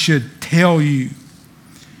I should tell you.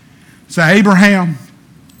 So Abraham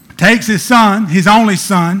takes his son, his only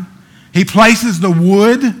son. He places the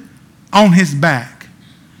wood on his back.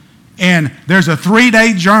 And there's a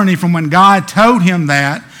 3-day journey from when God told him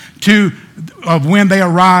that of when they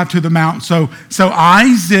arrived to the mountain. So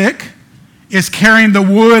Isaac is carrying the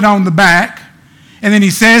wood on the back. And then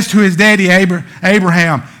he says to his daddy,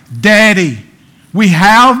 Abraham, Daddy, we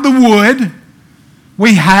have the wood,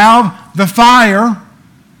 we have the fire,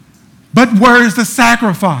 but where is the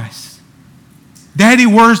sacrifice? Daddy,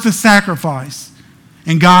 where's the sacrifice?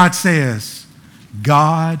 And God says,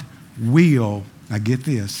 God will, now get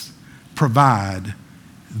this, provide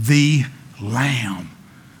the lamb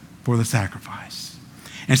for the sacrifice.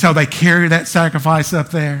 And so they carry that sacrifice up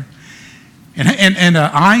there. And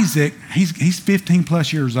Isaac, he's 15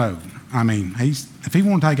 plus years old. I mean, if he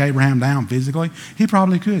wanted to take Abraham down physically, he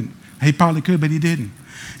probably could. He probably could, but he didn't.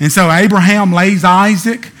 And so Abraham lays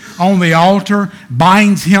Isaac on the altar,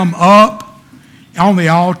 binds him up on the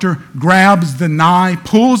altar, grabs the knife,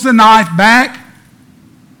 pulls the knife back,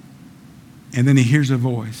 and then he hears a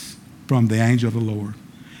voice from the angel of the Lord.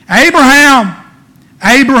 Abraham,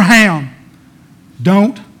 Abraham,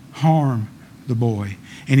 don't harm the boy.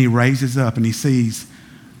 And he raises up and he sees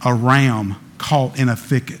a ram caught in a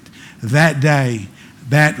thicket. That day,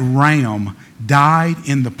 that ram died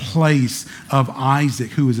in the place of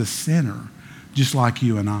Isaac, who is a sinner, just like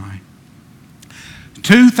you and I.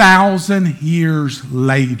 2,000 years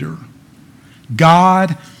later,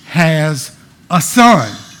 God has a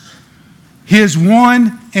son, his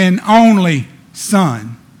one and only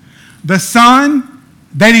son, the son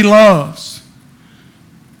that he loves.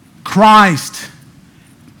 Christ,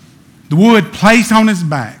 the wood placed on his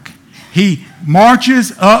back. He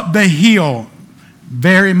marches up the hill,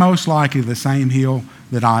 very most likely the same hill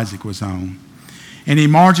that Isaac was on. And he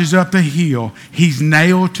marches up the hill. He's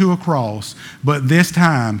nailed to a cross. But this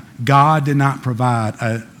time, God did not provide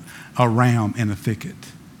a ram in a thicket.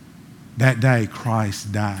 That day,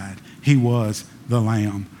 Christ died. He was the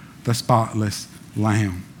lamb, the spotless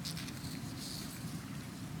lamb.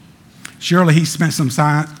 Surely he spent some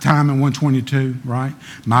time in 122, right?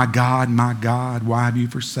 My God, why have you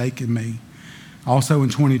forsaken me? Also in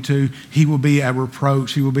 22, he will be a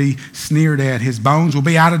reproach. He will be sneered at. His bones will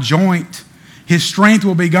be out of joint. His strength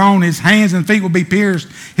will be gone. His hands and feet will be pierced.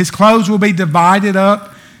 His clothes will be divided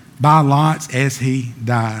up by lots as he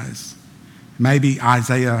dies. Maybe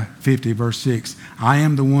Isaiah 50, verse 6. I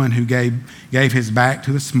am the one who gave his back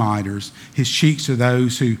to the smiters, his cheeks to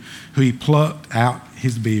those who he plucked out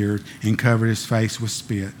his beard and covered his face with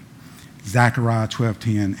spit. Zechariah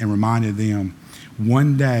 12:10, and reminded them,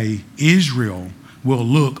 one day Israel will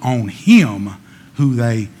look on him who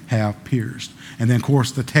they have pierced. And then, of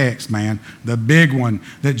course, the text, man, the big one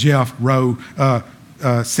that Jeff Rowe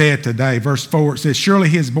said today. Verse 4, it says, surely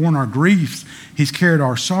he has borne our griefs, he's carried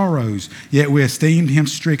our sorrows, yet we esteemed him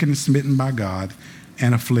stricken and smitten by God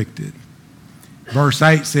and afflicted. Verse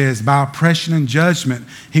 8 says, by oppression and judgment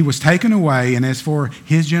he was taken away, and as for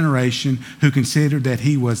his generation, who considered that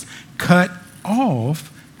he was cut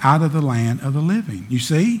off out of the land of the living. You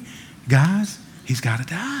see, guys, he's got to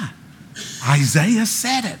die. Isaiah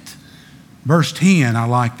said it. Verse 10, I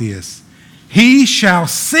like this. He shall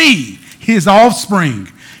see his offspring.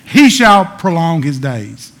 He shall prolong his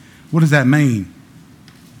days. What does that mean?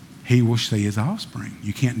 He will see his offspring.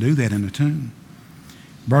 You can't do that in a tomb.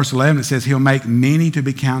 Verse 11, it says, he'll make many to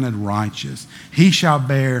be counted righteous. He shall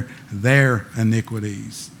bear their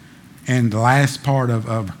iniquities. And the last part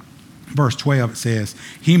of verse 12, it says,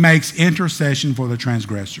 he makes intercession for the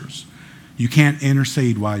transgressors. You can't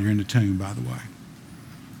intercede while you're in the tomb, by the way.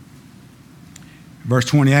 Verse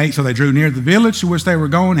 28, so they drew near the village to which they were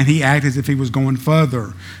going, and he acted as if he was going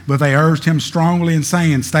further. But they urged him strongly and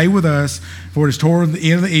saying, stay with us, for it is toward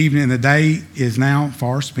the end of the evening, and the day is now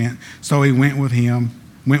far spent. So he went with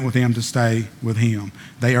them to stay with him.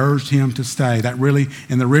 They urged him to stay. That really,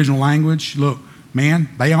 in the original language, look, man,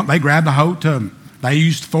 they grabbed a hold to him. They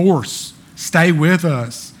used force. Stay with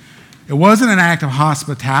us. It wasn't an act of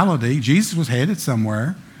hospitality. Jesus was headed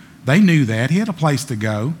somewhere. They knew that. He had a place to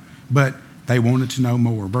go. But They wanted to know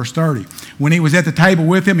more. Verse 30, when he was at the table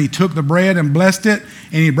with them, he took the bread and blessed it,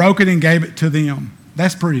 and he broke it and gave it to them.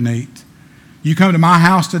 That's pretty neat. You come to my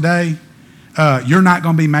house today, you're not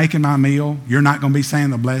going to be making my meal. You're not going to be saying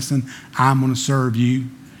the blessing. I'm going to serve you.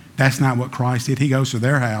 That's not what Christ did. He goes to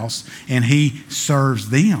their house, and he serves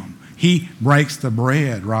them. He breaks the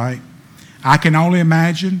bread, right? I can only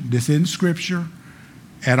imagine, this isn't Scripture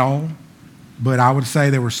at all, but I would say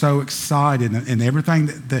they were so excited in everything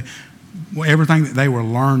that they were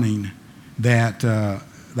learning that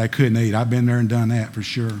they couldn't eat. I've been there and done that for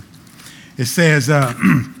sure. It says,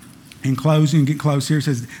 in closing, get close here, it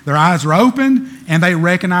says, their eyes were opened and they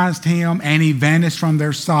recognized him and he vanished from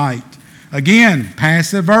their sight. Again,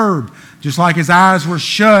 passive verb. Just like his eyes were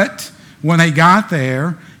shut when they got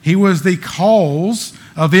there, he was the cause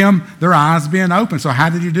of them, their eyes being open. So how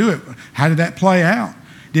did he do it? How did that play out?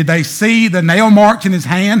 Did they see the nail marks in his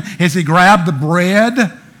hand as he grabbed the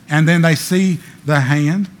bread and then they see the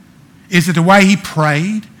hand? Is it the way he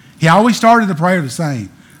prayed? He always started the prayer the same.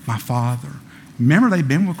 My Father. Remember, they've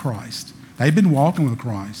been with Christ. They've been walking with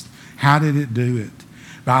Christ. How did it do it?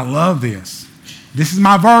 But I love this. This is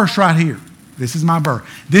my verse right here. This is my verse.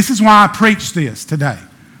 This is why I preach this today.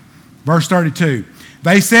 Verse 32.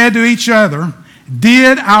 They said to each other,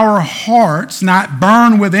 did our hearts not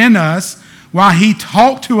burn within us while he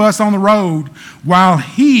talked to us on the road, while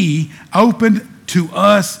he opened to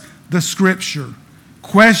us the Scripture?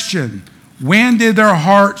 Question, when did their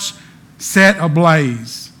hearts set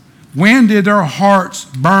ablaze? When did their hearts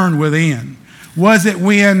burn within? Was it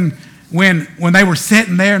when they were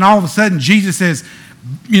sitting there and all of a sudden Jesus says,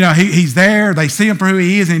 he's there, they see him for who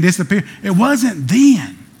he is and he disappears? It wasn't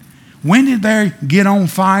then. When did they get on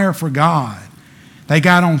fire for God? They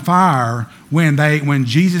got on fire when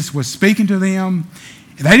Jesus was speaking to them.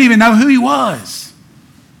 They didn't even know who he was.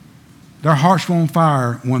 Their hearts were on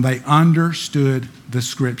fire when they understood the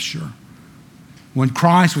Scripture. When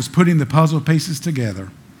Christ was putting the puzzle pieces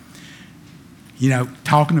together,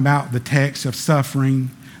 talking about the text of suffering,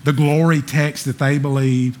 the glory text that they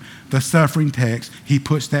believe, the suffering text, he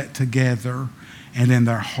puts that together, and then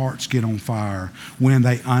their hearts get on fire when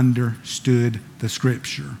they understood the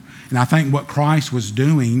Scripture. And I think what Christ was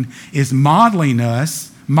doing is modeling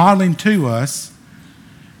to us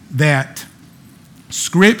that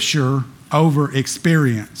Scripture over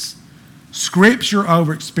experience. Scripture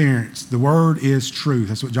over experience. The Word is truth.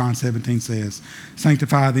 That's what John 17 says.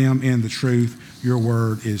 Sanctify them in the truth. Your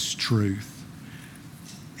Word is truth.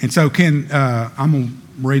 And so I'm going to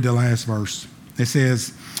read the last verse. It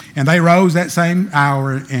says, and they rose that same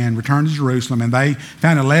hour and returned to Jerusalem, and they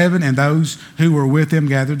found 11, and those who were with them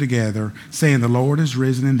gathered together, saying, the Lord is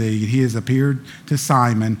risen indeed. He has appeared to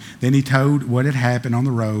Simon. Then he told what had happened on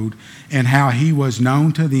the road and how he was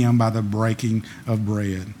known to them by the breaking of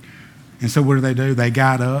bread. And so what do? They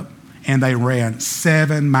got up and they ran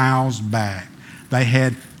 7 miles back. They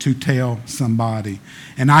had to tell somebody.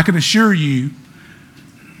 And I can assure you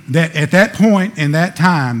that at that point in that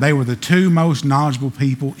time, they were the 2 most knowledgeable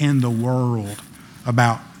people in the world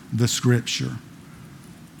about the Scripture.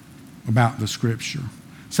 About the Scripture.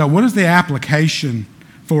 So what is the application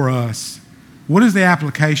for us? What is the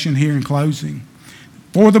application here in closing?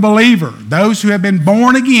 For the believer, those who have been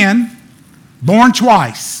born again, born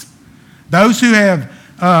twice, those who have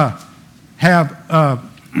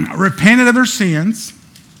repented of their sins,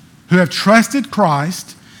 who have trusted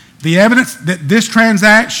Christ, the evidence that this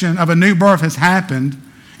transaction of a new birth has happened,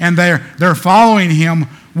 and they're following him,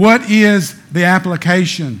 what is the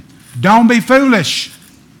application? Don't be foolish.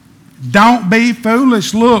 Don't be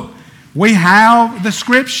foolish. Look, we have the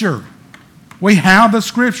Scripture. We have the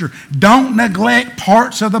Scripture. Don't neglect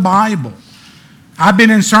parts of the Bible. I've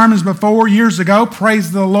been in sermons before years ago,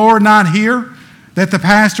 praise the Lord, not here, that the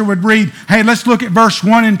pastor would read, hey, let's look at verse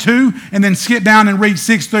 1 and 2, and then skip down and read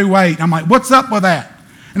 6 through 8. I'm like, what's up with that?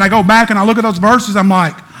 And I go back and I look at those verses, I'm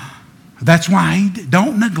like, that's why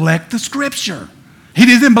don't neglect the Scripture. He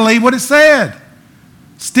didn't believe what it said.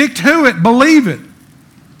 Stick to it, believe it.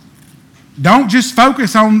 Don't just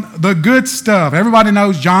focus on the good stuff. Everybody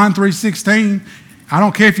knows John 3:16. I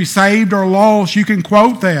don't care if you're saved or lost, you can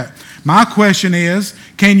quote that. My question is,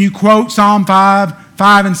 can you quote Psalm 5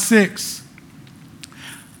 and 6?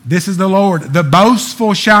 This is the Lord. The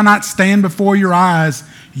boastful shall not stand before your eyes.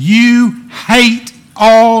 You hate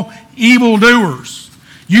all evildoers.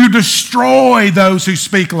 You destroy those who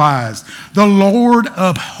speak lies. The Lord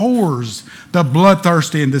abhors the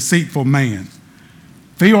bloodthirsty and deceitful man.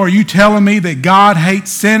 Theo, are you telling me that God hates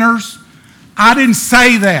sinners? I didn't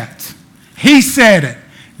say that. He said it.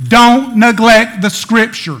 Don't neglect the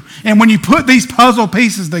Scripture. And when you put these puzzle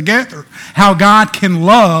pieces together, how God can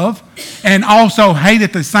love and also hate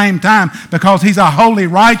at the same time because He's a holy,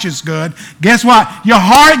 righteous God, guess what? Your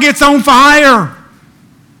heart gets on fire.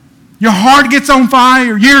 Your heart gets on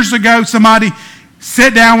fire. Years ago, somebody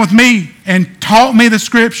sat down with me and taught me the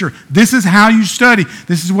Scripture. This is how you study.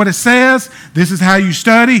 This is what it says. This is how you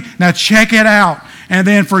study. Now check it out. And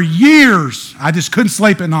then for years, I just couldn't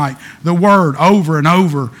sleep at night. The Word over and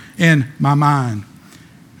over in my mind.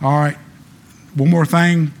 All right. One more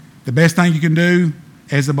thing. The best thing you can do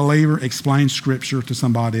as a believer, explain Scripture to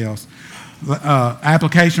somebody else.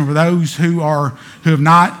 Application for those who have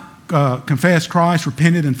not confessed Christ,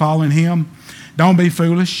 repented, and following Him. Don't be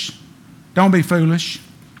foolish. Don't be foolish.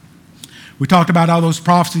 We talked about all those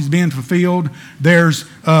prophecies being fulfilled. There's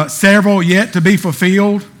several yet to be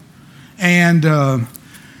fulfilled. And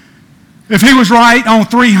if he was right on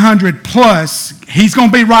 300 plus, he's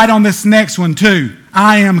going to be right on this next one too.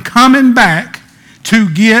 I am coming back to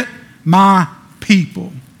get my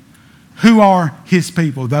people. Who are his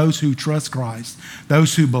people? Those who trust Christ.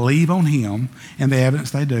 Those who believe on him. And the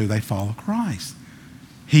evidence they do, they follow Christ.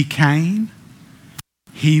 He came.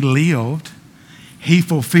 He lived. He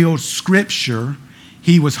fulfilled Scripture.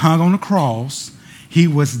 He was hung on a cross. He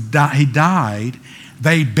died.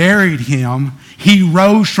 They buried him. He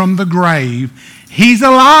rose from the grave. He's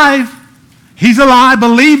alive. He's alive.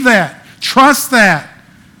 Believe that. Trust that.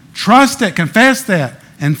 Trust it. Confess that.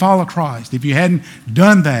 And follow Christ. If you hadn't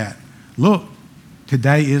done that, look,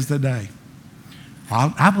 today is the day.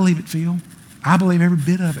 I believe it, Phil. I believe every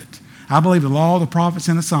bit of it. I believe the law, the prophets,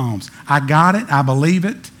 and the Psalms. I got it. I believe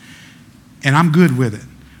it. And I'm good with it.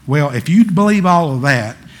 Well, if you believe all of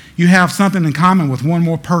that, you have something in common with one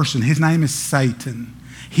more person. His name is Satan.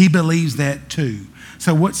 He believes that too.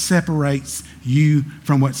 So what separates you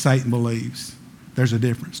from what Satan believes? There's a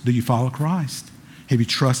difference. Do you follow Christ? Have you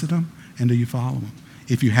trusted him? And do you follow him?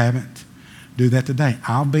 If you haven't, do that today.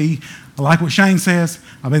 I like what Shane says,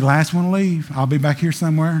 I'll be the last one to leave. I'll be back here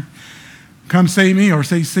somewhere. Come see me or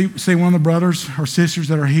see one of the brothers or sisters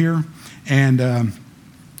that are here. And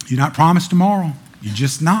you're not promised tomorrow. You're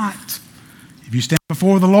just not. If you stand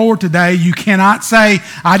before the Lord today, you cannot say,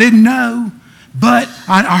 I didn't know, but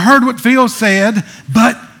I heard what Phil said,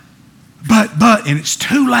 but, and it's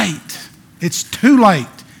too late. It's too late.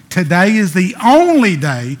 Today is the only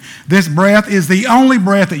day. This breath is the only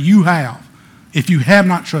breath that you have if you have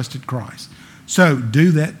not trusted Christ. So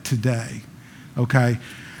do that today, okay?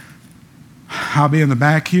 I'll be in the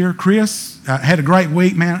back here. Chris, had a great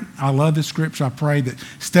week, man. I love this Scripture. I pray that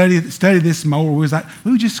study this more.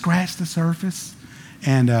 We just scratched the surface.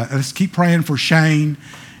 And let's keep praying for Shane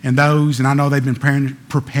and those. And I know they've been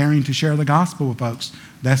preparing to share the gospel with folks.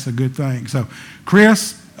 That's a good thing. So,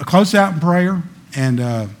 Chris, close out in prayer. And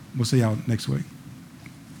we'll see y'all next week.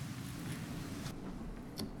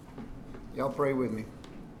 Y'all pray with me.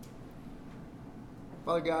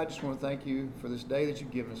 Father God, I just want to thank you for this day that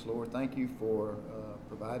you've given us, Lord. Thank you for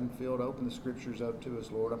providing Phil to open the Scriptures up to us,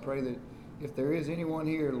 Lord. I pray that if there is anyone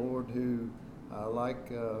here, Lord, who, like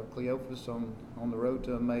Cleophas on the road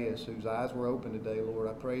to Emmaus, whose eyes were open today, Lord,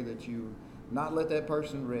 I pray that you not let that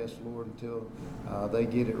person rest, Lord, until they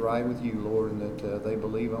get it right with you, Lord, and that they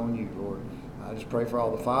believe on you, Lord. I just pray for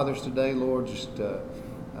all the fathers today, Lord. Just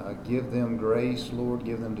give them grace, Lord.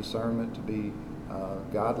 Give them discernment to be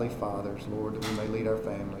godly fathers, Lord, that we may lead our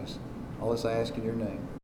families. All this I ask in your name.